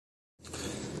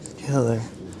color.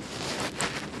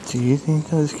 Do you think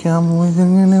those Cowboys are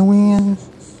gonna win?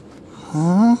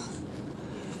 Huh?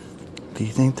 Do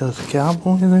you think those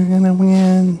Cowboys are gonna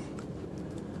win?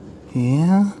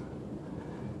 Yeah?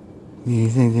 Do you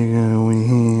think they're gonna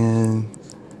win?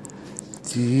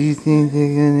 Do you think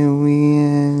they're gonna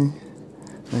win?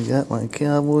 I got my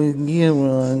Cowboys gear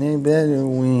on, they better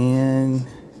win.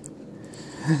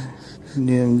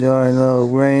 Them darn little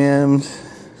Rams.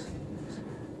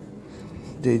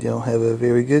 They don't have a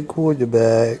very good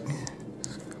quarterback.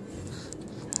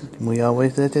 We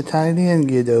always let the tight end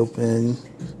get open.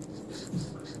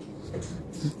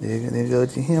 They're gonna go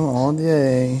to him all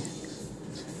day.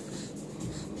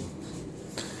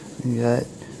 We got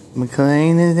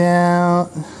McLean is out,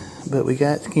 but we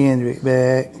got Skandrick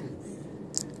back.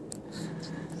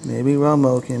 Maybe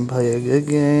Romo can play a good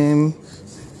game.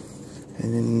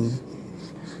 And then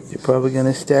they're probably going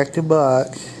to stack the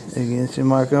box against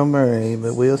DeMarco Murray,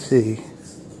 but we'll see.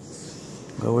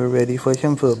 But we're ready for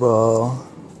some football.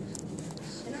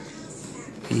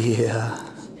 Yeah.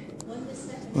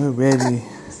 We're ready.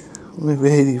 We're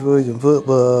ready for some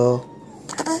football.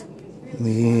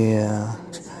 Yeah.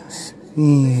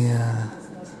 Yeah.